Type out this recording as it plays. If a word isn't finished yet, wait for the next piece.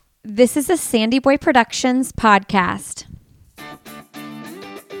This is a Sandy Boy Productions podcast.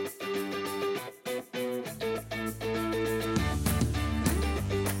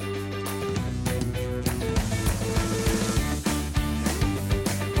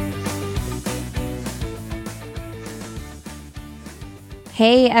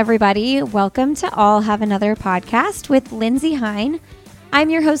 Hey everybody, welcome to All Have Another podcast with Lindsay Hein. I'm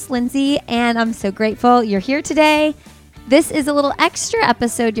your host Lindsay, and I'm so grateful you're here today. This is a little extra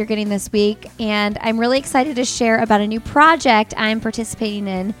episode you're getting this week, and I'm really excited to share about a new project I'm participating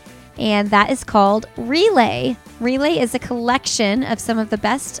in, and that is called Relay. Relay is a collection of some of the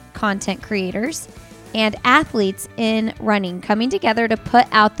best content creators and athletes in running coming together to put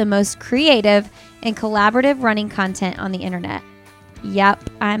out the most creative and collaborative running content on the internet. Yep,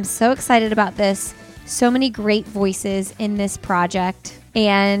 I'm so excited about this. So many great voices in this project.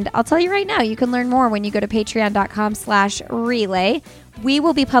 And I'll tell you right now, you can learn more when you go to patreon.com/relay. We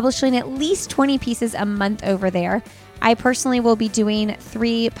will be publishing at least 20 pieces a month over there. I personally will be doing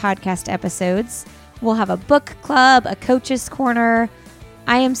 3 podcast episodes. We'll have a book club, a coach's corner.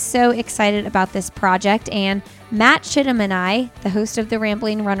 I am so excited about this project. And Matt Chittum and I, the host of the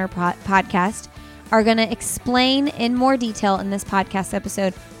Rambling Runner podcast, are going to explain in more detail in this podcast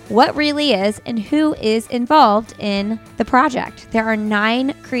episode what Relay is and who is involved in the project. There are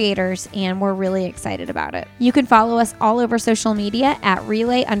 9 creators, and we're really excited about it. You can follow us all over social media at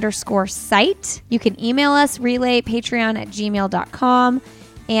relay_site. You can email us relaypatreon@gmail.com.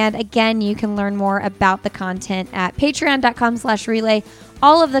 And again, you can learn more about the content at patreon.com/relay.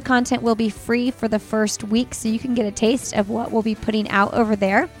 All of the content will be free for the first week, so you can get a taste of what we'll be putting out over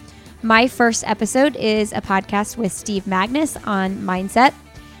there. My first episode is a podcast with Steve Magness on mindset.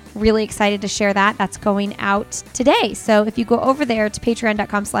 Really excited to share that. That's going out today. So if you go over there to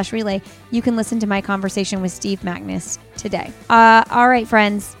patreon.com/relay, you can listen to my conversation with Steve Magness today. All right,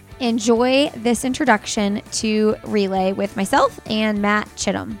 friends, enjoy this introduction to Relay with myself and Matt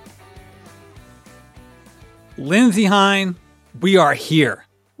Chittum. Lindsay Hein, we are here.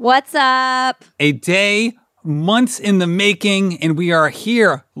 What's up? A day, months in the making, and we are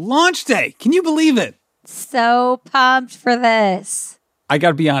here. Launch day. Can you believe it? So pumped for this. I got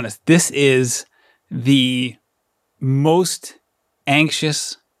to be honest. This is the most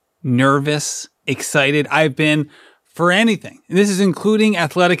anxious, nervous, excited I've been for anything. This is including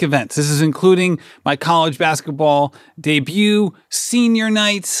athletic events. This is including my college basketball debut, senior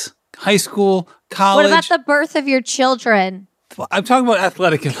nights, high school, college. What about the birth of your children? I'm talking about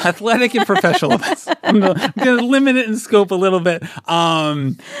athletic and professional events. I'm going to limit it in scope a little bit.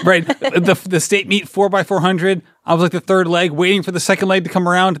 Right. The state meet 4x400. I was like the third leg, waiting for the second leg to come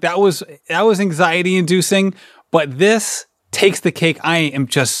around. That was anxiety inducing, but this takes the cake. I am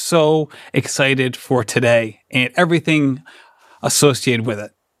just so excited for today and everything associated with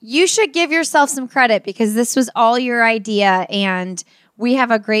it. You should give yourself some credit because this was all your idea, and we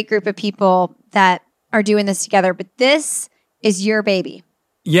have a great group of people that are doing this together, but this is your baby.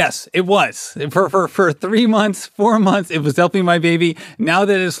 Yes, it was. For 3 months, 4 months, it was definitely my baby. Now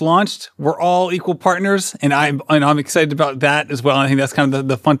that it's launched, we're all equal partners, and I'm excited about that as well. I think that's kind of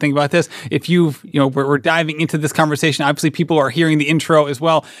the fun thing about this. If we're diving into this conversation, obviously people are hearing the intro as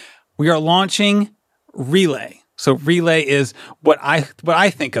well. We are launching Relay. So Relay is what I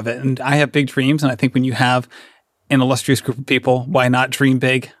think of it, and I have big dreams, and I think when you have an illustrious group of people, why not dream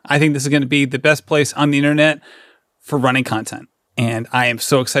big? I think this is going to be the best place on the internet for running content. And I am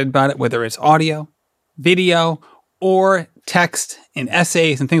so excited about it, whether it's audio, video, or text and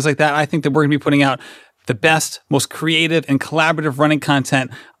essays and things like that. I think that we're going to be putting out the best, most creative and collaborative running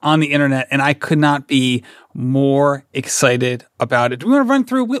content on the internet. And I could not be more excited about it. Do we want to run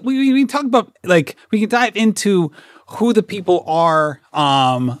through, we can talk about, we can dive into who the people are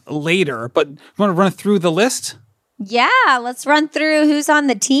later, but we want to run through the list? Yeah, let's run through who's on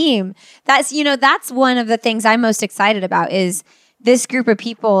the team. That's one of the things I'm most excited about is this group of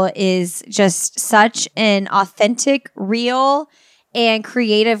people is just such an authentic, real, and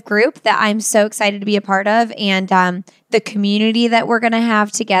creative group that I'm so excited to be a part of. And the community that we're going to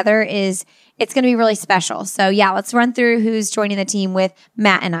have together it's going to be really special. So yeah, let's run through who's joining the team with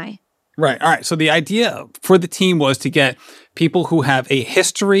Matt and I. Right. All right. So the idea for the team was to get people who have a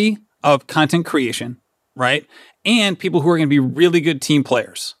history of content creation, right? And people who are going to be really good team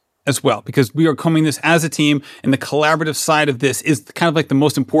players as well, because we are coming this as a team, and the collaborative side of this is kind of like the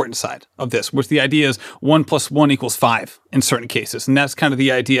most important side of this, which the idea is 1 + 1 = 5 in certain cases. And that's kind of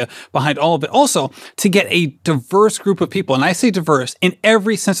the idea behind all of it. Also, to get a diverse group of people, and I say diverse in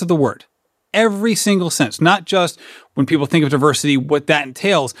every sense of the word, every single sense, not just when people think of diversity, what that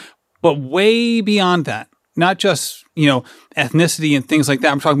entails, but way beyond that. not just, ethnicity and things like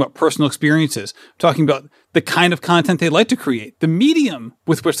that. I'm talking about personal experiences. I'm talking about the kind of content they like to create, the medium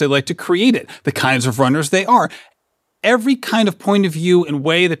with which they like to create it, the kinds of runners they are. Every kind of point of view and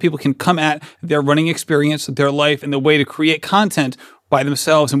way that people can come at their running experience, their life, and the way to create content by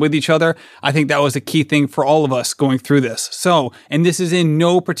themselves and with each other. I think that was a key thing for all of us going through this. So, and this is in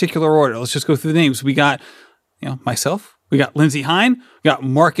no particular order. Let's just go through the names. We got, myself. We got Lindsay Hein. We got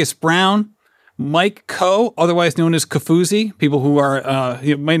Marcus Brown, Mike Coe, otherwise known as Kafuzi. People who are,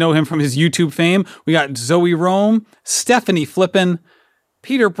 you might know him from his YouTube fame. We got Zoe Rome, Stephanie Flippin,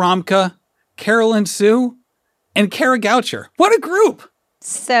 Peter Bromka, Carolyn Sue, and Kara Goucher. What a group!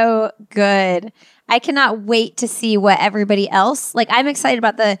 So good. I cannot wait to see what everybody else, I'm excited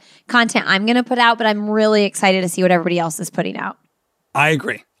about the content I'm going to put out, but I'm really excited to see what everybody else is putting out. I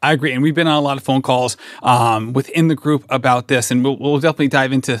agree. And we've been on a lot of phone calls within the group about this, and we'll definitely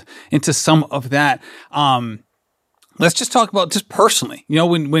dive into some of that. Let's just talk about just personally,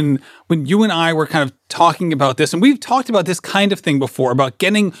 when you and I were kind of talking about this, and we've talked about this kind of thing before, about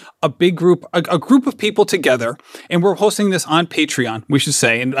getting a big group, a group of people together, and we're hosting this on Patreon, we should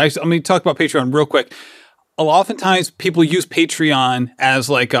say. And I'm going to talk about Patreon real quick. Oftentimes people use Patreon as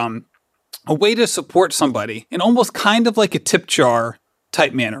a way to support somebody in almost kind of like a tip jar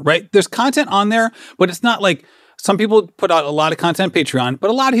type manner, right? There's content on there, but it's not like some people put out a lot of content on Patreon, but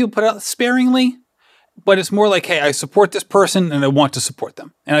a lot of people put out sparingly. But it's more like, hey, I support this person and I want to support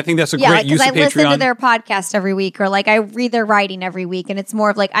them. And I think that's a great use of Patreon. I listen to their podcast every week, or I read their writing every week. And it's more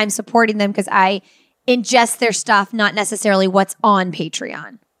of I'm supporting them because I ingest their stuff, not necessarily what's on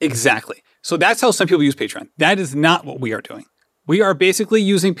Patreon. Exactly. So that's how some people use Patreon. That is not what we are doing. We are basically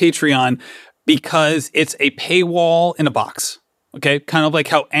using Patreon because it's a paywall in a box. Okay, kind of like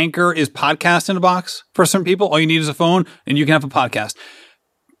how Anchor is podcast in a box for some people. All you need is a phone and you can have a podcast.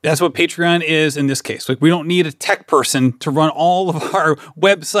 That's what Patreon is in this case. We don't need a tech person to run all of our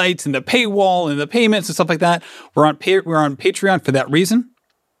websites and the paywall and the payments and stuff like that. We're on Patreon for that reason.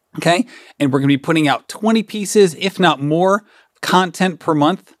 Okay, and we're going to be putting out 20 pieces, if not more, content per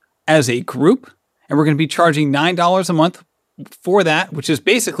month as a group, and we're going to be charging $9 a month for that, which is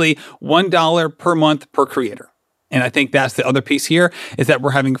basically $1 per month per creator. And I think that's the other piece here, is that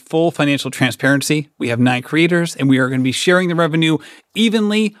we're having full financial transparency. We have 9 creators, and we are going to be sharing the revenue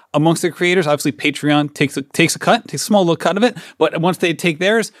evenly amongst the creators. Obviously, Patreon takes a small little cut of it, but once they take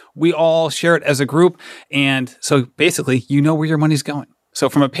theirs, we all share it as a group. And so basically, where your money's going. So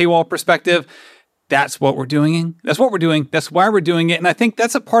from a paywall perspective, that's what we're doing. That's what we're doing. That's why we're doing it. And I think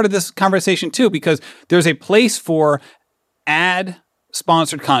that's a part of this conversation too, because there's a place for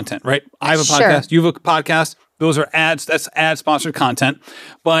ad-sponsored content, right? I have a podcast. You have a podcast. Those are ads. That's ad-sponsored content.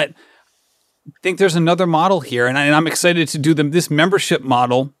 But I think there's another model here, and I'm excited to do this membership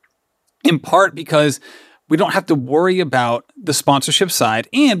model, in part because we don't have to worry about the sponsorship side,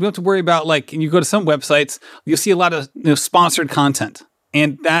 and we don't have to worry about you go to some websites, you'll see a lot of sponsored content,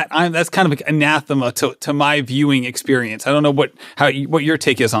 and that's kind of anathema to my viewing experience. I don't know what your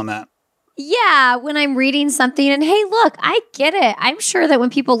take is on that. Yeah, when I'm reading something and hey, look, I get it. I'm sure that when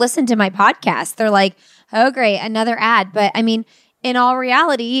people listen to my podcast, they're like, oh, great, another ad. But I mean, in all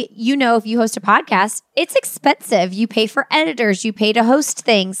reality, if you host a podcast, it's expensive. You pay for editors, you pay to host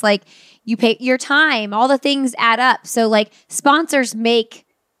things, you pay your time, all the things add up. So sponsors make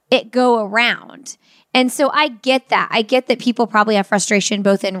it go around. And so I get that. I get that people probably have frustration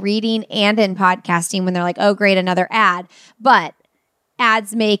both in reading and in podcasting when they're like, oh, great, another ad. But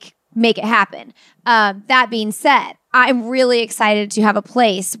ads make it happen. That being said, I'm really excited to have a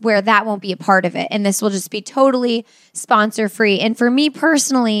place where that won't be a part of it. And this will just be totally sponsor free. And for me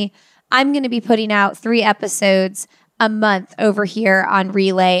personally, I'm going to be putting out 3 episodes a month over here on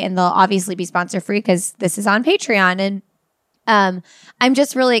Relay, and they'll obviously be sponsor free because this is on Patreon. And I'm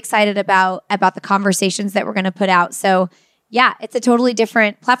just really excited about the conversations that we're going to put out. So yeah, it's a totally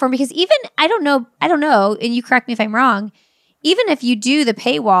different platform because even, I don't know, and you correct me if I'm wrong, even if you do the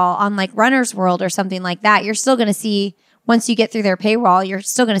paywall on Runner's World or something like that, you're still going to see, once you get through their paywall, you're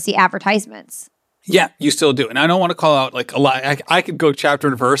still going to see advertisements. Yeah, you still do. And I don't want to call out a lot. I could go chapter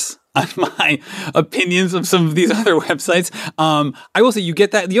and verse on my opinions of some of these other websites. I will say you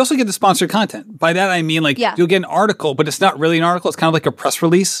get that. You also get the sponsored content. By that, I mean you'll get an article, but it's not really an article. It's kind of like a press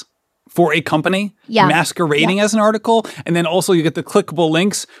release for a company masquerading as an article. And then also you get the clickable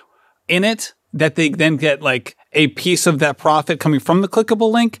links in it that they then get a piece of that profit coming from the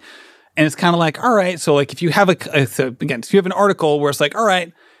clickable link. And it's kind of all right. So if you have if you have an article where it's all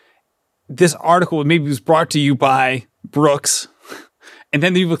right, this article maybe was brought to you by Brooks, and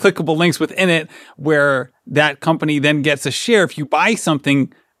then you have clickable links within it where that company then gets a share. If you buy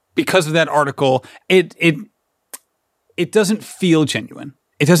something because of that article, it it doesn't feel genuine.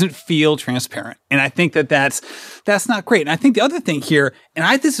 It doesn't feel transparent. And I think that that's not great. And I think the other thing here,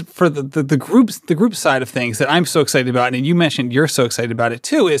 and this is for the group side of things that I'm so excited about, and you mentioned you're so excited about it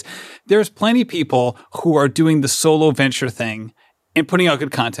too, is there's plenty of people who are doing the solo venture thing and putting out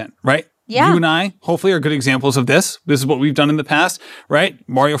good content, right? Yeah. You and I, hopefully, are good examples of this. This is what we've done in the past, right?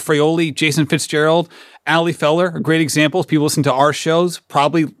 Mario Fraioli, Jason Fitzgerald, Ali Feller are great examples. People listen to our shows,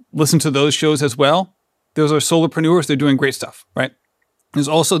 probably listen to those shows as well. Those are solopreneurs. They're doing great stuff, right? There's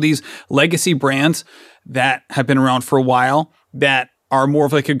also these legacy brands that have been around for a while that are more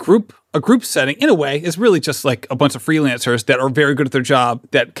of like a group setting. In a way, it's really just like a bunch of freelancers that are very good at their job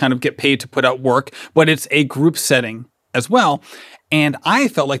that kind of get paid to put out work, but it's a group setting as well. And I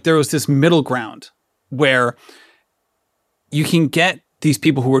felt like there was this middle ground where you can get these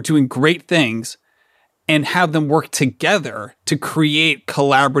people who are doing great things and have them work together to create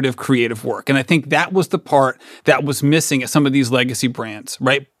collaborative, creative work. And I think that was the part that was missing at some of these legacy brands,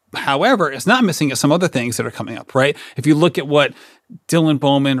 right? However, it's not missing at some other things that are coming up, right? If you look at what Dylan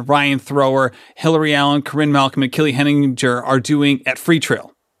Bowman, Ryan Thrower, Hillary Allen, Corinne Malcolm, and Kelly Henninger are doing at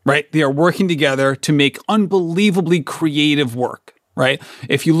Freetrail, right? They are working together to make unbelievably creative work, right?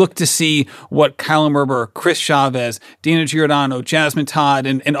 If you look to see what Kyle Merber, Chris Chavez, Dana Giordano, Jasmine Todd,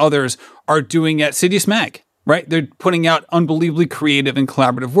 and others are doing at Sidious Mag, right? They're putting out unbelievably creative and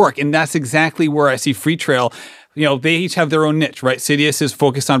collaborative work. And that's exactly where I see Freetrail. You know, they each have their own niche, right? Sidious is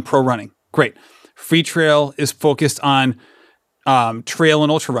focused on pro running. Great. Freetrail is focused on trail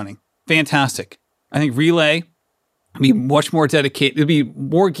and ultra running. Fantastic. I think Relay will be much more dedicated. It'll be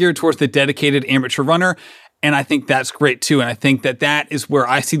more geared towards the dedicated amateur runner. And I think that's great too. And I think that is where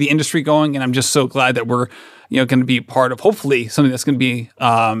I see the industry going. And I'm just so glad that we're, going to be part of hopefully something that's going to be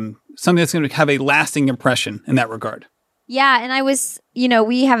something that's going to have a lasting impression in that regard. Yeah. And I was,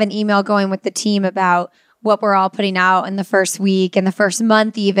 we have an email going with the team about what we're all putting out in the first week and the first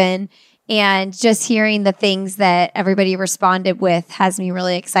month even. And just hearing the things that everybody responded with has me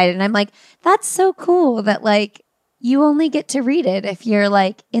really excited. And I'm like, that's so cool that like you only get to read it if you're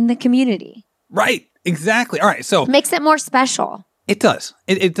like in the community. Right. Exactly. All right. So it makes it more special. It does.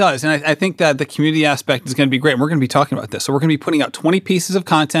 It does. And I think that the community aspect is going to be great. And we're going to be talking about this. So we're going to be putting out 20 pieces of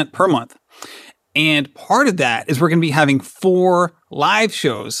content per month. And part of that is we're going to be having 4 live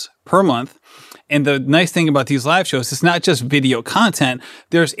shows per month. And the nice thing about these live shows, it's not just video content.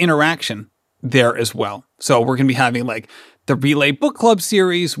 There's interaction there as well. So we're going to be having like the Relay Book Club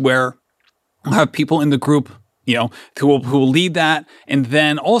series where we'll have people in the group who will lead that. And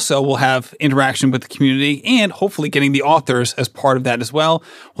then also we'll have interaction with the community and hopefully getting the authors as part of that as well.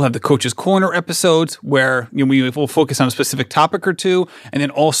 We'll have the Coach's Corner episodes where we will focus on a specific topic or two, and then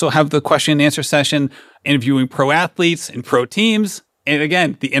also have the question and answer session interviewing pro athletes and pro teams. And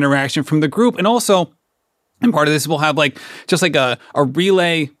again, the interaction from the group. And also, and part of this, we'll have like just like a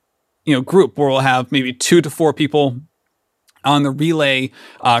relay, group where we'll have maybe 2 to 4 people on the Relay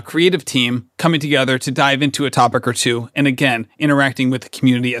creative team coming together to dive into a topic or two. And again, interacting with the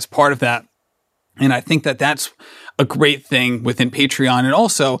community as part of that. And I think that that's a great thing within Patreon. And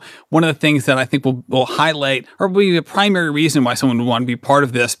also one of the things that I think will highlight or will be the primary reason why someone would want to be part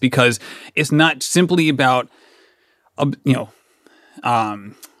of this, because it's not simply about,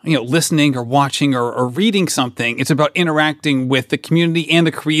 listening or watching or reading something. It's about interacting with the community and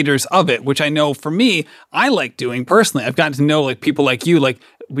the creators of it, which I know for me, I like doing personally. I've gotten to know like people like you, like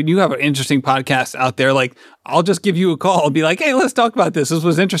when you have an interesting podcast out there, like I'll just give you a call and be like, hey, let's talk about this. This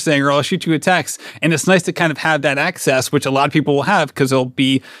was interesting. Or I'll shoot you a text. And it's nice to kind of have that access, which a lot of people will have because they'll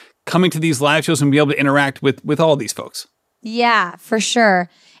be coming to these live shows and be able to interact with all these folks. Yeah, for sure.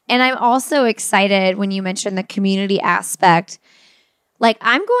 And I'm also excited when you mentioned the community aspect. Like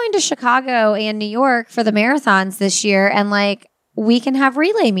I'm going to Chicago and New York for the marathons this year, and like we can have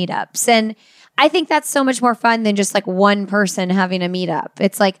relay meetups. And I think that's so much more fun than just like one person having a meetup.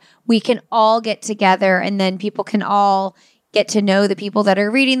 It's like we can all get together and then people can all get to know the people that are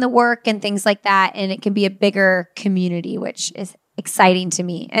reading the work and things like that. And it can be a bigger community, which is exciting to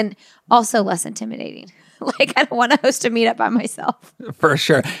me and also less intimidating. Like I don't want to host a meetup by myself. For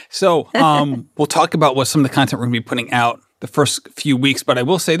sure. So we'll talk about what some of the content we're going to be putting out the first few weeks. But I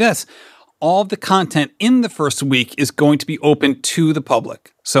will say this, all of the content in the first week is going to be open to the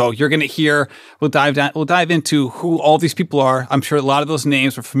public. So you're going to hear, we'll dive into who all these people are. I'm sure a lot of those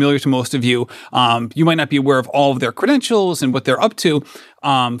names are familiar to most of you. You might not be aware of all of their credentials and what they're up to.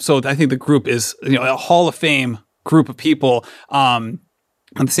 So I think the group is, a Hall of Fame group of people. At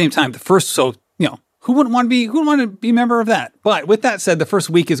the same time, Who wouldn't want to be a member of that? But with that said, the first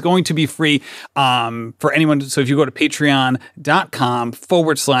week is going to be free for anyone. So if you go to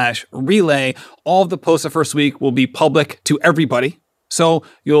patreon.com/relay, all of the posts the first week will be public to everybody. So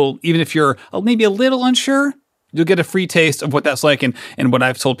even if you're maybe a little unsure, you'll get a free taste of what that's like. And what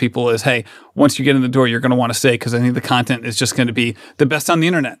I've told people is, hey, once you get in the door, you're going to want to stay, because I think the content is just going to be the best on the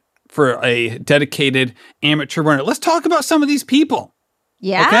internet for a dedicated amateur runner. Let's talk about some of these people.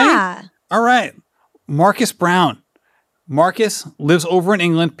 Yeah. Okay? All right. Marcus Brown. Marcus lives over in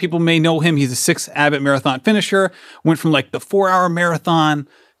England. People may know him. He's a 6 Abbott marathon finisher. Went from like the 4-hour marathon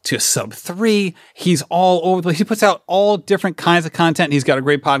to sub-3. He's all over the place. He puts out all different kinds of content. He's got a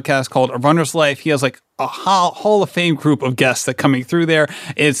great podcast called A Runner's Life. He has like a Hall of Fame group of guests that coming through there.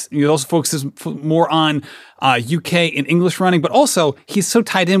 He also focuses more on UK and English running, but also he's so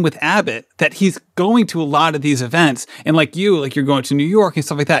tied in with Abbott that he's going to a lot of these events. And like you're going to New York and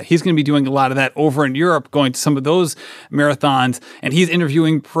stuff like that. He's going to be doing a lot of that over in Europe, going to some of those marathons, and he's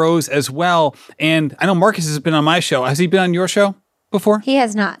interviewing pros as well. And I know Marcus has been on my show. Has he been on your show before? He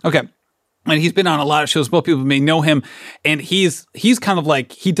has not. Okay. And he's been on a lot of shows. Both people may know him. And he's kind of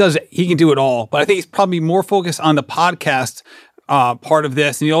like, he can do it all. But I think he's probably more focused on the podcast part of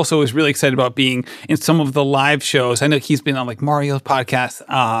this. And he also is really excited about being in some of the live shows. I know he's been on like Mario's podcast.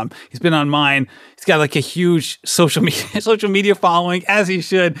 He's been on mine. He's got like a huge social media following, as he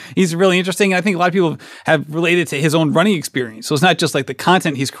should. He's really interesting. I think a lot of people have related to his own running experience. So it's not just like the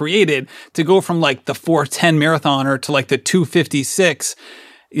content he's created to go from like the 4:10 marathoner to like the 2:56.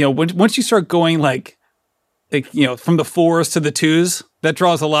 Once you start going like from the 4s to the 2s, that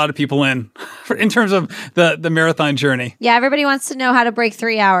draws a lot of people in terms of the marathon journey. Yeah, everybody wants to know how to break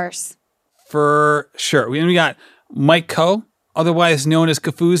 3 hours. For sure. We got Mike Coe, otherwise known as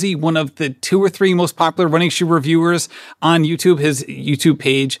Kofuzi, one of the 2 or 3 most popular running shoe reviewers on YouTube. His YouTube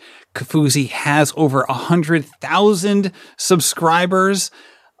page, Kofuzi, has over 100,000 subscribers.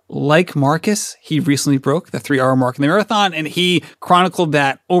 Like Marcus, he recently broke the 3-hour mark in the marathon, and he chronicled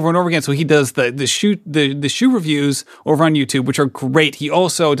that over and over again. So he does the shoe reviews over on YouTube, which are great. He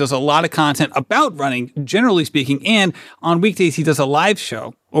also does a lot of content about running, generally speaking, and on weekdays he does a live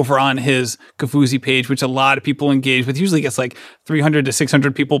show over on his Kofuzi page, which a lot of people engage with. Usually gets like 300 to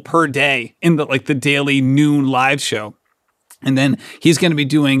 600 people per day in the daily noon live show. And then he's going to be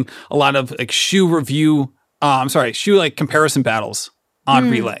doing a lot of like shoe comparison battles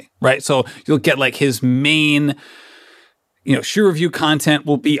on Relay, right? So you'll get like his main, shoe review content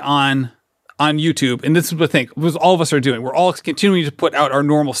will be on YouTube. And this is the thing, was all of us are doing. We're all continuing to put out our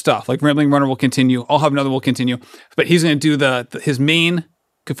normal stuff. Like Rambling Runner will continue. I'll have another will continue. But he's going to do his main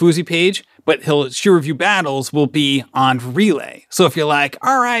Kofuzi page, but shoe review battles will be on Relay. So if you're like,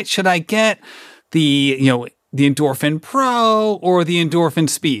 all right, should I get the Endorphin Pro or the Endorphin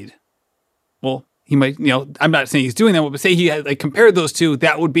Speed? Well, he might, I'm not saying he's doing that, but say he had compared those two,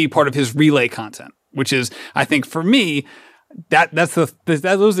 that would be part of his Relay content, which is, I think for me, those are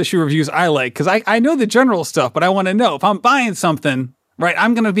the shoe reviews I like, because I know the general stuff, but I want to know if I'm buying something, right,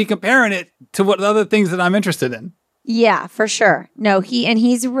 I'm going to be comparing it to what other things that I'm interested in. Yeah, for sure. No,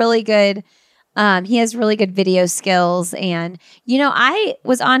 he's really good. He has really good video skills. And, I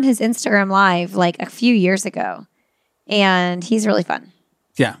was on his Instagram Live like a few years ago, and he's really fun.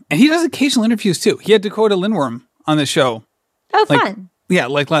 Yeah. And he does occasional interviews too. He had Dakota Lindworm on the show. Oh, fun. Yeah,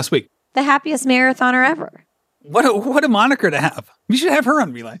 like last week. The happiest marathoner ever. What a moniker to have. We should have her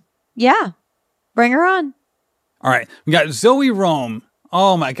on Relay. Yeah. Bring her on. All right. We got Zoe Rome.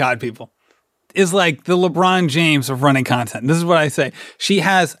 Oh my God, people. Is like the LeBron James of running content. This is what I say. She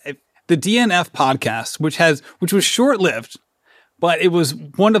has the DNF podcast, which was short-lived, but it was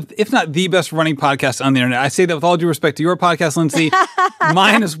one of, if not the best running podcast on the internet. I say that with all due respect to your podcast, Lindsay,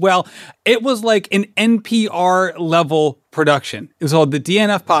 mine as well. It was like an NPR level production. It was called the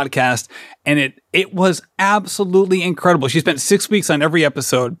DNF podcast, and it was absolutely incredible. She spent 6 weeks on every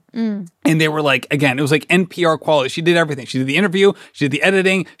episode, and they were like, again, it was like NPR quality. She did everything. She did the interview, she did the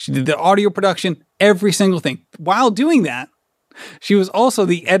editing, she did the audio production, every single thing. While doing that, she was also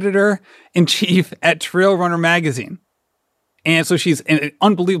the editor-in-chief at Trail Runner magazine. And so she's an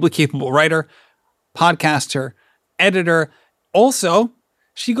unbelievably capable writer, podcaster, editor. Also,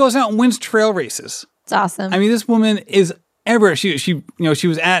 she goes out and wins trail races. It's awesome. I mean, this woman is everywhere. She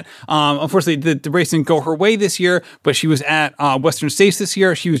was at, unfortunately, the race didn't go her way this year, but she was at Western States this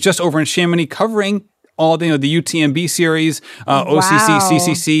year. She was just over in Chamonix covering all the UTMB series, OCC,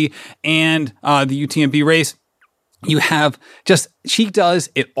 CCC, and the UTMB race. You have she does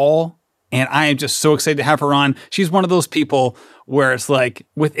it all. And I am just so excited to have her on. She's one of those people where it's like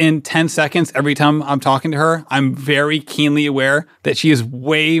within 10 seconds, every time I'm talking to her, I'm very keenly aware that she is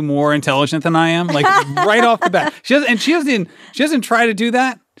way more intelligent than I am. Like right off the bat. She doesn't try to do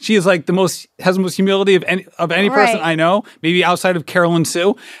that. She is like has the most humility of any person I know, maybe outside of Carolyn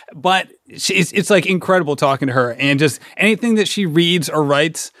Sue. But it's like incredible talking to her, and just anything that she reads or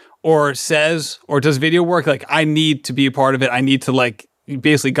writes or says or does video work, like I need to be a part of it. I need to like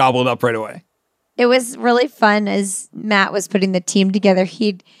basically gobble it up right away. It was really fun as Matt was putting the team together.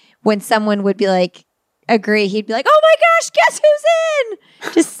 When someone would be like, agree, he'd be like, oh my gosh, guess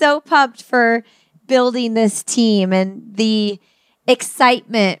who's in? Just so pumped for building this team, and the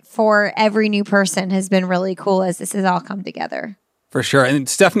excitement for every new person has been really cool as this has all come together. For sure. And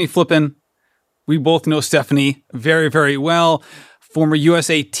Stephanie Flippin, we both know Stephanie very, very well. Former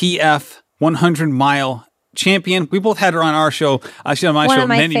USA TF 100-mile champion. We both had her on our show. She's on my show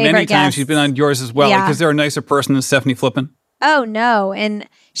many times. She's been on yours as well. Yeah. Like, is there a nicer person than Stephanie Flippin? Oh, no. And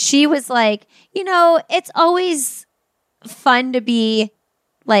she was like, it's always fun to be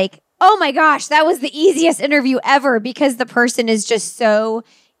like, oh my gosh, that was the easiest interview ever, because the person is just so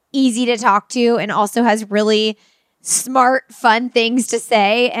easy to talk to and also has really smart, fun things to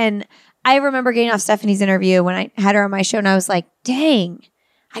say. And I remember getting off Stephanie's interview when I had her on my show, and I was like, dang,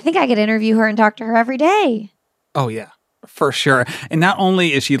 I think I could interview her and talk to her every day. Oh, yeah, for sure. And not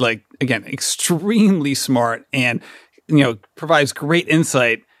only is she like, again, extremely smart and, provides great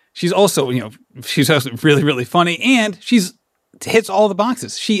insight, she's also really, really funny, and she's hits all the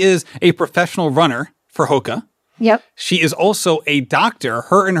boxes. She is a professional runner for Hoka. Yep. She is also a doctor.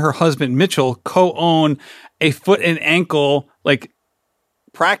 Her and her husband, Mitchell, co-own a foot and ankle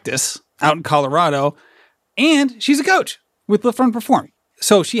practice out in Colorado. And she's a coach with Lift Run Perform.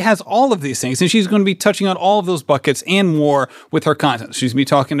 So she has all of these things, and she's going to be touching on all of those buckets and more with her content. She's going to be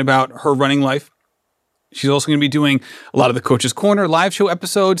talking about her running life. She's also going to be doing a lot of the Coach's Corner live show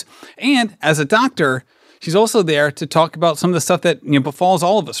episodes. And as a doctor, she's also there to talk about some of the stuff that befalls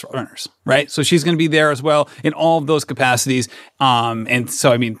all of us runners, right? So she's going to be there as well in all of those capacities. And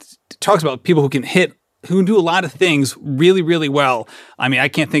so, talks about people who do a lot of things really, really well. I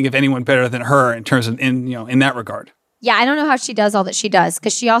can't think of anyone better than her in terms of in that regard. Yeah, I don't know how she does all that she does,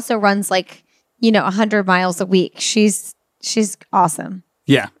 because she also runs 100 miles a week. She's awesome.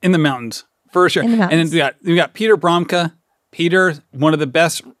 Yeah, in the mountains for sure. And then we got Peter Bromka. Peter, one of the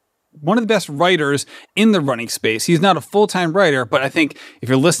best writers in the running space. He's not a full-time writer, but I think if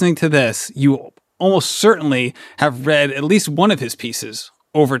you're listening to this, you almost certainly have read at least one of his pieces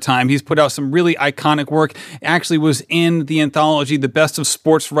over time. He's put out some really iconic work. Actually was in the anthology, The Best of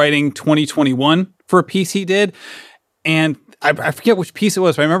Sports Writing 2021 for a piece he did. And I forget which piece it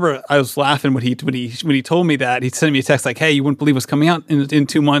was, but I remember I was laughing when he told me that. He sent me a text like, hey, you wouldn't believe what's coming out in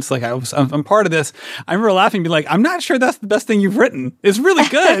 2 months. Like I'm part of this. I remember laughing and being like, I'm not sure that's the best thing you've written. It's really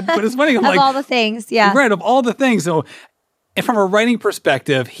good, but it's funny. I'm of all the things, yeah. Right, of all the things. So and from a writing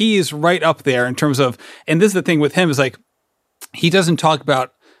perspective, he's right up there in terms of, and this is the thing with him is like, he doesn't talk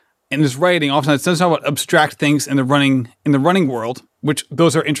about, in his writing, oftentimes doesn't talk about abstract things in the running world, which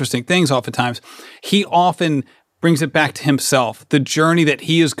those are interesting things oftentimes. He often brings it back to himself, the journey that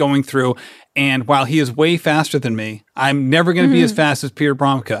he is going through. And while he is way faster than me, I'm never going to be as fast as Peter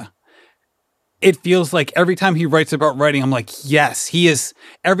Bromka. It feels like every time he writes about writing, I'm like, yes, he is,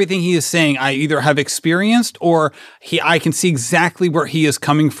 everything he is saying, I either have experienced or I can see exactly where he is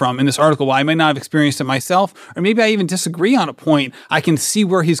coming from in this article. While I might not have experienced it myself, or maybe I even disagree on a point, I can see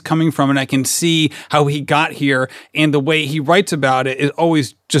where he's coming from, and I can see how he got here, and the way he writes about it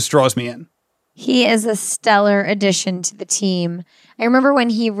always just draws me in. He is a stellar addition to the team. I remember when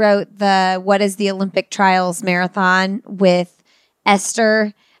he wrote the What is the Olympic Trials Marathon with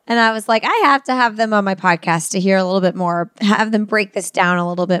Esther, and I was like, I have to have them on my podcast to hear a little bit more, have them break this down a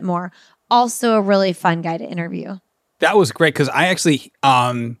little bit more. Also a really fun guy to interview. That was great, because I actually,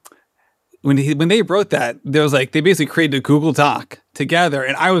 when they wrote that, there was like, they basically created a Google Doc together,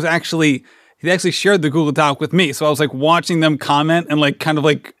 and he actually shared the Google Doc with me. So I was like watching them comment and like kind of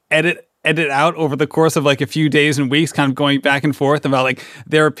like edit out over the course of like a few days and weeks, kind of going back and forth about like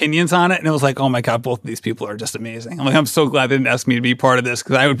their opinions on it. And it was like, oh my God, both of these people are just amazing. I'm like, I'm so glad they didn't ask me to be part of this,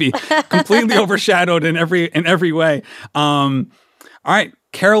 because I would be completely overshadowed in every way. All right.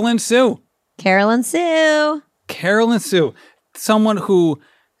 Carolyn Sue. Someone who,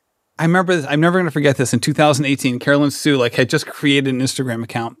 I remember this, I'm never going to forget this. In 2018, Carolyn Sue had just created an Instagram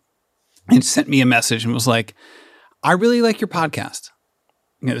account and sent me a message and was like, I really like your podcast.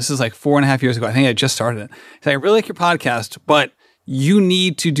 This is like 4.5 years ago. I think I just started it. So I really like your podcast, but you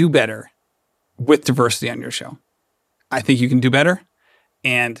need to do better with diversity on your show. I think you can do better.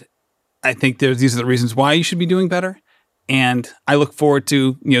 And I think these are the reasons why you should be doing better. And I look forward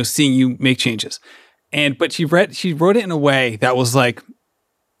to, seeing you make changes. But she wrote it in a way that was like,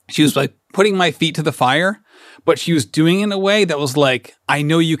 she was like putting my feet to the fire, but she was doing it in a way that was like, I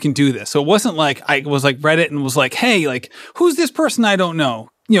know you can do this. So it wasn't like I was like read it and was like, hey, like, who's this person I don't know,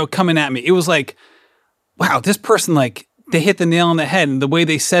 coming at me? It was like, wow, this person, like, they hit the nail on the head and the way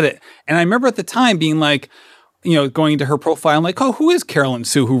they said it. And I remember at the time being like, going into her profile, I'm like, oh, who is Carolyn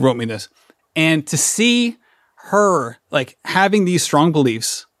Sue who wrote me this? And to see her like having these strong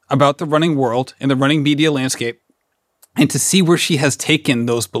beliefs about the running world and the running media landscape, and to see where she has taken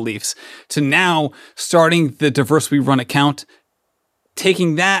those beliefs to now starting the Diverse We Run account,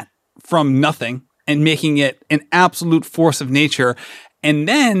 taking that from nothing and making it an absolute force of nature, and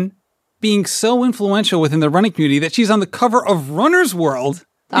then being so influential within the running community that she's on the cover of Runner's World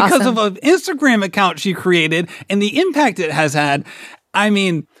because of an Instagram account she created and the impact it has had. I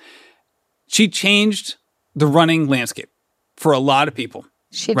mean, she changed the running landscape for a lot of people.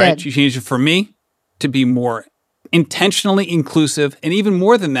 She did. She changed it for me to be more intentionally inclusive, and even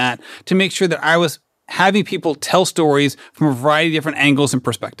more than that, to make sure that I was having people tell stories from a variety of different angles and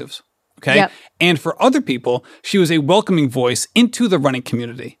perspectives. Okay. Yep. And for other people, she was a welcoming voice into the running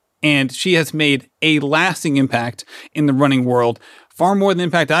community. And she has made a lasting impact in the running world, far more than the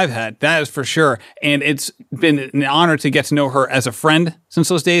impact I've had. That is for sure. And it's been an honor to get to know her as a friend since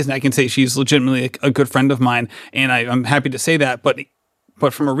those days. And I can say she's legitimately a good friend of mine. And I'm happy to say that. But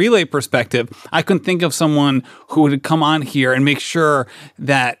from a relay perspective, I couldn't think of someone who would come on here and make sure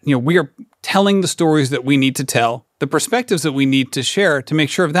that, we are telling the stories that we need to tell, the perspectives that we need to share to make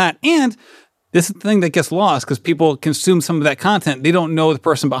sure of that. And this is the thing that gets lost because people consume some of that content. They don't know the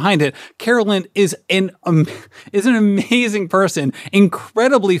person behind it. Carolyn is an amazing person,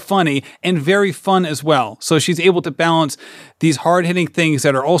 incredibly funny and very fun as well. So she's able to balance these hard-hitting things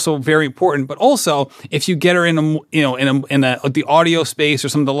that are also very important. But also, if you get her in the audio space or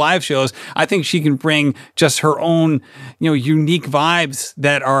some of the live shows, I think she can bring just her own, unique vibes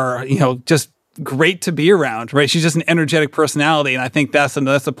that are, just great to be around. Right? She's just an energetic personality, and I think that's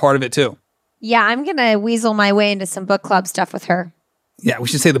a part of it too. Yeah, I'm going to weasel my way into some book club stuff with her. Yeah, we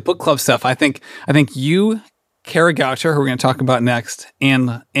should say the book club stuff. I think you, Kara Goucher, who we're going to talk about next,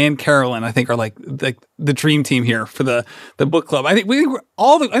 and Carolyn, I think are like the dream team here for the book club. I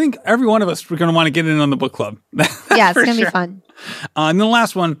think every one of us are going to want to get in on the book club. Yeah, it's going to be fun. And the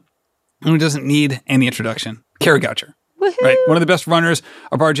last one, who doesn't need any introduction, Kara Goucher. Woohoo! Right, one of the best runners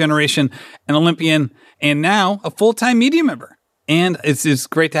of our generation, an Olympian, and now a full-time media member. And it's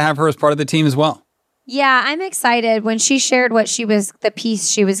great to have her as part of the team as well. Yeah, I'm excited. When she shared the piece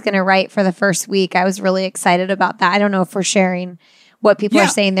she was going to write for the first week, I was really excited about that. I don't know if we're sharing what people are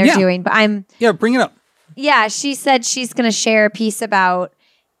saying they're doing, but bring it up. Yeah, she said she's going to share a piece about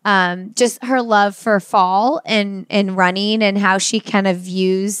just her love for fall and running and how she kind of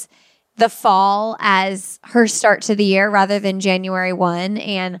views the fall as her start to the year rather than January 1.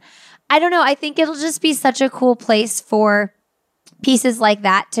 And I don't know, I think it'll just be such a cool place for pieces like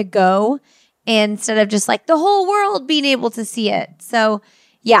that to go instead of just like the whole world being able to see it. So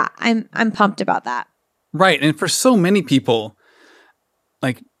yeah, I'm pumped about that. Right. And for so many people,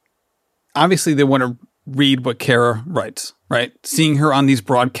 like obviously they want to read what Kara writes, right? Seeing her on these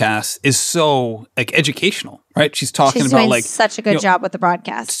broadcasts is so like educational, right? She's talking about like such a good job with the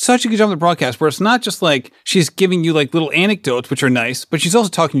broadcast. Such a good job with the broadcast where it's not just like she's giving you like little anecdotes, which are nice, but she's also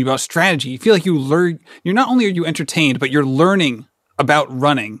talking to you about strategy. You feel like you're not only are you entertained, but you're learning about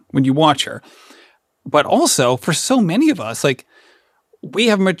running when you watch her. But also for so many of us, like we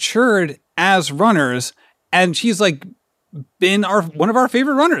have matured as runners, and she's like been one of our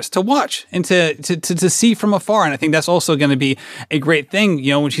favorite runners to watch and to see from afar. And I think that's also going to be a great thing,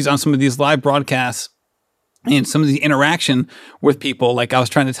 when she's on some of these live broadcasts and some of the interaction with people. Like I was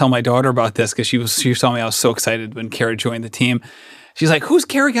trying to tell my daughter about this because she saw me. I was so excited when Kara joined the team. She's like, "Who's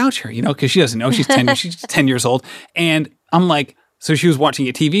Kara Goucher?" Because she doesn't know. She's 10 years old. And I'm like, so she was watching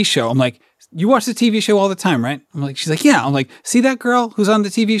a TV show. I'm like, "You watch the TV show all the time, right?" I'm like, she's like, "Yeah." I'm like, "See that girl who's on the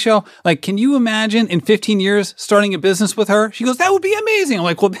TV show? Like, can you imagine in 15 years starting a business with her?" She goes, "That would be amazing." I'm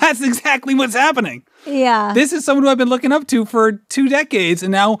like, "Well, that's exactly what's happening." Yeah. This is someone who I've been looking up to for 2 decades,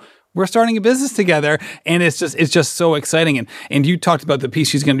 and now we're starting a business together, and it's just so exciting. And you talked about the piece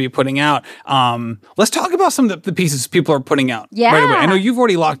she's going to be putting out. Let's talk about some of the pieces people are putting out right away. I know you've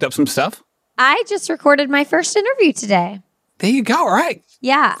already locked up some stuff. I just recorded my first interview today. There you go. All right.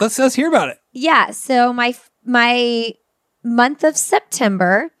 Yeah. Let's hear about it. Yeah. So my month of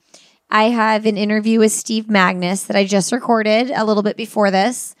September, I have an interview with Steve Magnus that I just recorded a little bit before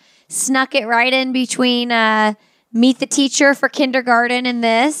this. Snuck it right in between Meet the Teacher for kindergarten and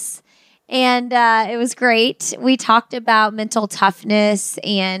this. And it was great. We talked about mental toughness,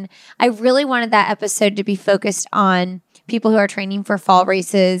 and I really wanted that episode to be focused on people who are training for fall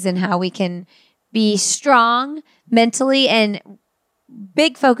races and how we can be strong mentally. And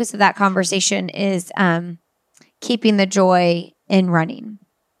big focus of that conversation is keeping the joy in running.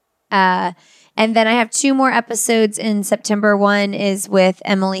 And then I have 2 more episodes in September. One is with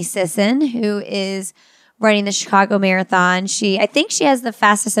Emily Sisson, who is running the Chicago Marathon. I think she has the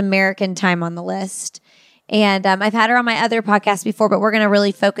fastest American time on the list. And I've had her on my other podcast before, but we're going to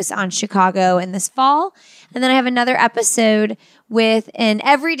really focus on Chicago in this fall. And then I have another episode with an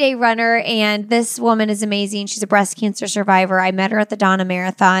everyday runner, and this woman is amazing. She's a breast cancer survivor. I met her at the Donna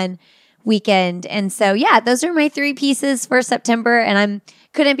Marathon weekend. And so, yeah, those are my 3 pieces for September, and I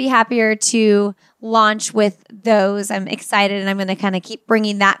couldn't be happier to launch with those. I'm excited, and I'm going to kind of keep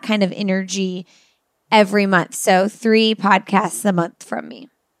bringing that kind of energy every month. So 3 podcasts a month from me.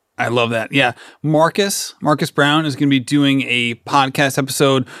 I love that. Yeah. Marcus Brown is going to be doing a podcast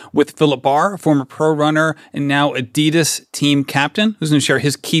episode with Philip Barr, a former pro runner and now Adidas team captain, who's going to share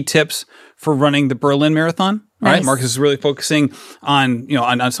his key tips for running the Berlin Marathon. All right. Marcus is really focusing on,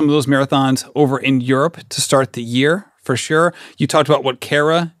 on some of those marathons over in Europe to start the year for sure. You talked about what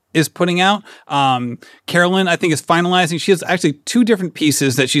Kara is putting out. Carolyn, I think, is finalizing. She has actually 2 different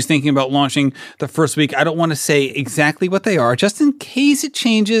pieces that she's thinking about launching the first week. I don't want to say exactly what they are, just in case it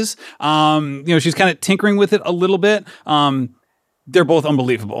changes. She's kind of tinkering with it a little bit. They're both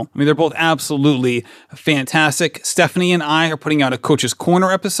unbelievable. I mean, they're both absolutely fantastic. Stephanie and I are putting out a Coach's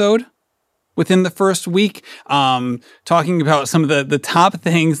Corner episode within the first week, talking about some of the top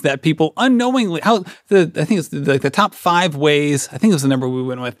things that people unknowingly, I think it's like the top 5 ways, I think it was the number we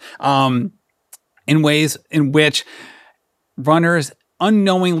went with, in ways in which runners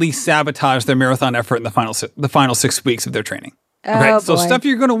unknowingly sabotage their marathon effort in the final 6 weeks of their training. Okay, so stuff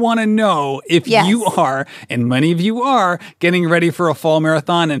you're going to want to know if you are, and many of you are, getting ready for a fall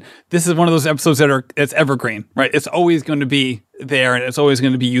marathon. And this is one of those episodes it's evergreen, right? It's always going to be there, and it's always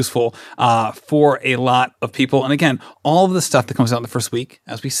going to be useful for a lot of people. And again, all of the stuff that comes out in the first week,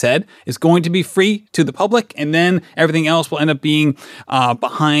 as we said, is going to be free to the public, and then everything else will end up being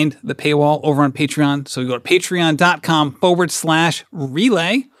behind the paywall over on Patreon. So you go to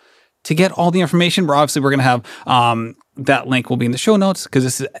patreon.com/relay to get all the information. We're going to have that link will be in the show notes, because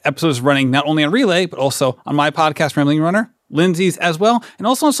this episode is running not only on Relay, but also on my podcast, Rambling Runner, Lindsay's as well, and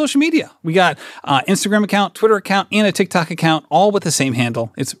also on social media. We got Instagram account, Twitter account, and a TikTok account, all with the same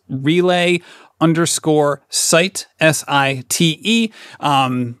handle. It's Relay_site, SITE.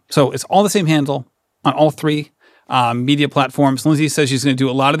 So it's all the same handle on all 3 media platforms. Lindsay says she's going to do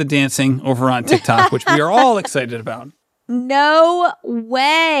a lot of the dancing over on TikTok, which we are all excited about. No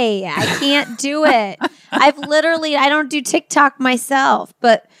way. I can't do it. I don't do TikTok myself,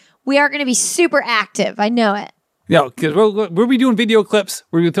 but we are going to be super active. I know it. Yeah, because we'll be doing video clips.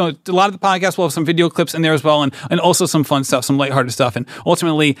 We're doing a lot of the podcasts. We'll have some video clips in there as well, and also some fun stuff, some lighthearted stuff. And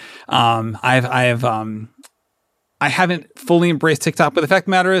ultimately, I haven't fully embraced TikTok, but the fact of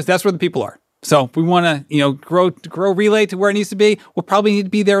the matter is that's where the people are. So if we want to, grow Relay to where it needs to be, we'll probably need to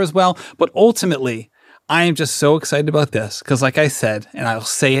be there as well. But ultimately, I am just so excited about this because, like I said, and I'll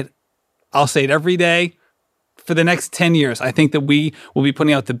say it every day for the next 10 years. I think that we will be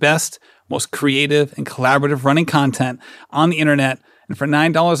putting out the best, most creative and collaborative running content on the internet. And for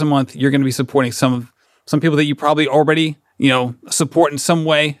 $9 a month, you're going to be supporting some people that you probably already, support in some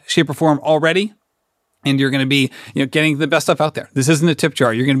way, shape, or form already. And you're going to be, getting the best stuff out there. This isn't a tip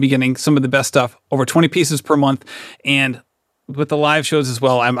jar. You're going to be getting some of the best stuff, over 20 pieces per month. And with the live shows as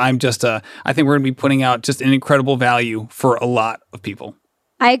well, I think we're going to be putting out just an incredible value for a lot of people.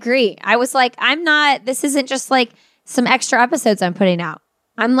 I agree. I was like, this isn't just like some extra episodes I'm putting out.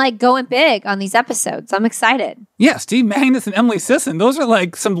 I'm like going big on these episodes. I'm excited. Yeah, Steve Magnus and Emily Sisson. Those are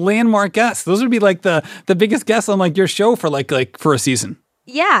like some landmark guests. Those would be like the biggest guests on like your show for like for a season.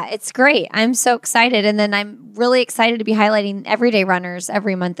 Yeah, it's great. I'm so excited. And then I'm really excited to be highlighting everyday runners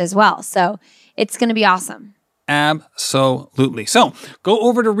every month as well. So it's going to be awesome. Absolutely. So go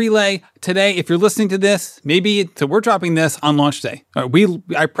over to Relay today. If you're listening to this, we're dropping this on launch day.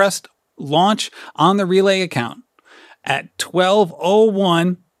 I pressed launch on the Relay account at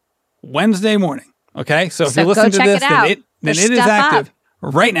 12:01 Wednesday morning. Okay. So if you're listening to this, then it is active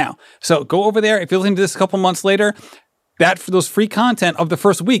right now. So go over there. If you're listening to this a couple months later, that for those free content of the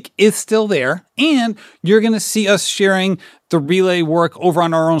first week is still there. And you're going to see us sharing the Relay work over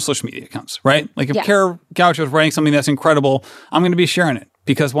on our own social media accounts, right? Like if Kara Gaucho is writing something that's incredible, I'm going to be sharing it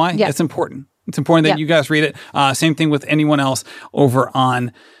because why? Yeah. It's important. It's important that you guys read it. Same thing with anyone else over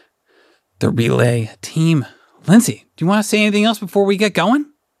on the Relay team. Lindsay, do you want to say anything else before we get going?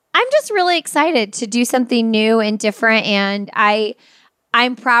 I I'm just really excited to do something new and different. And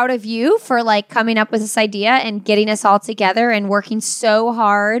I'm proud of you for like coming up with this idea and getting us all together and working so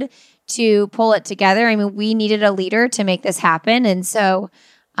hard to pull it together. I mean, we needed a leader to make this happen. And so,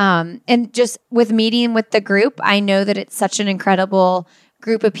 and just with meeting with the group, I know that it's such an incredible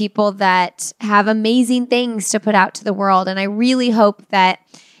group of people that have amazing things to put out to the world. And I really hope that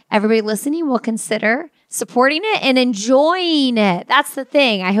everybody listening will consider supporting it and enjoying it. That's the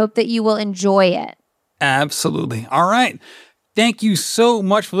thing. I hope that you will enjoy it. Absolutely. All right. Thank you so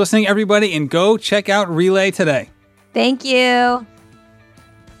much for listening, everybody, and go check out Relay today. Thank you.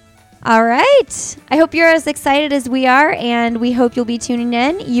 All right. I hope you're as excited as we are, and we hope you'll be tuning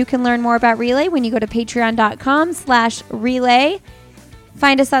in. You can learn more about Relay when you go to patreon.com/relay.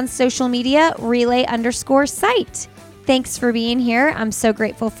 Find us on social media, relay_site. Thanks for being here. I'm so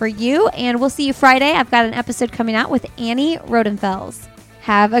grateful for you, and we'll see you Friday. I've got an episode coming out with Annie Rodenfels.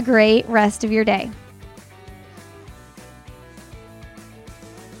 Have a great rest of your day.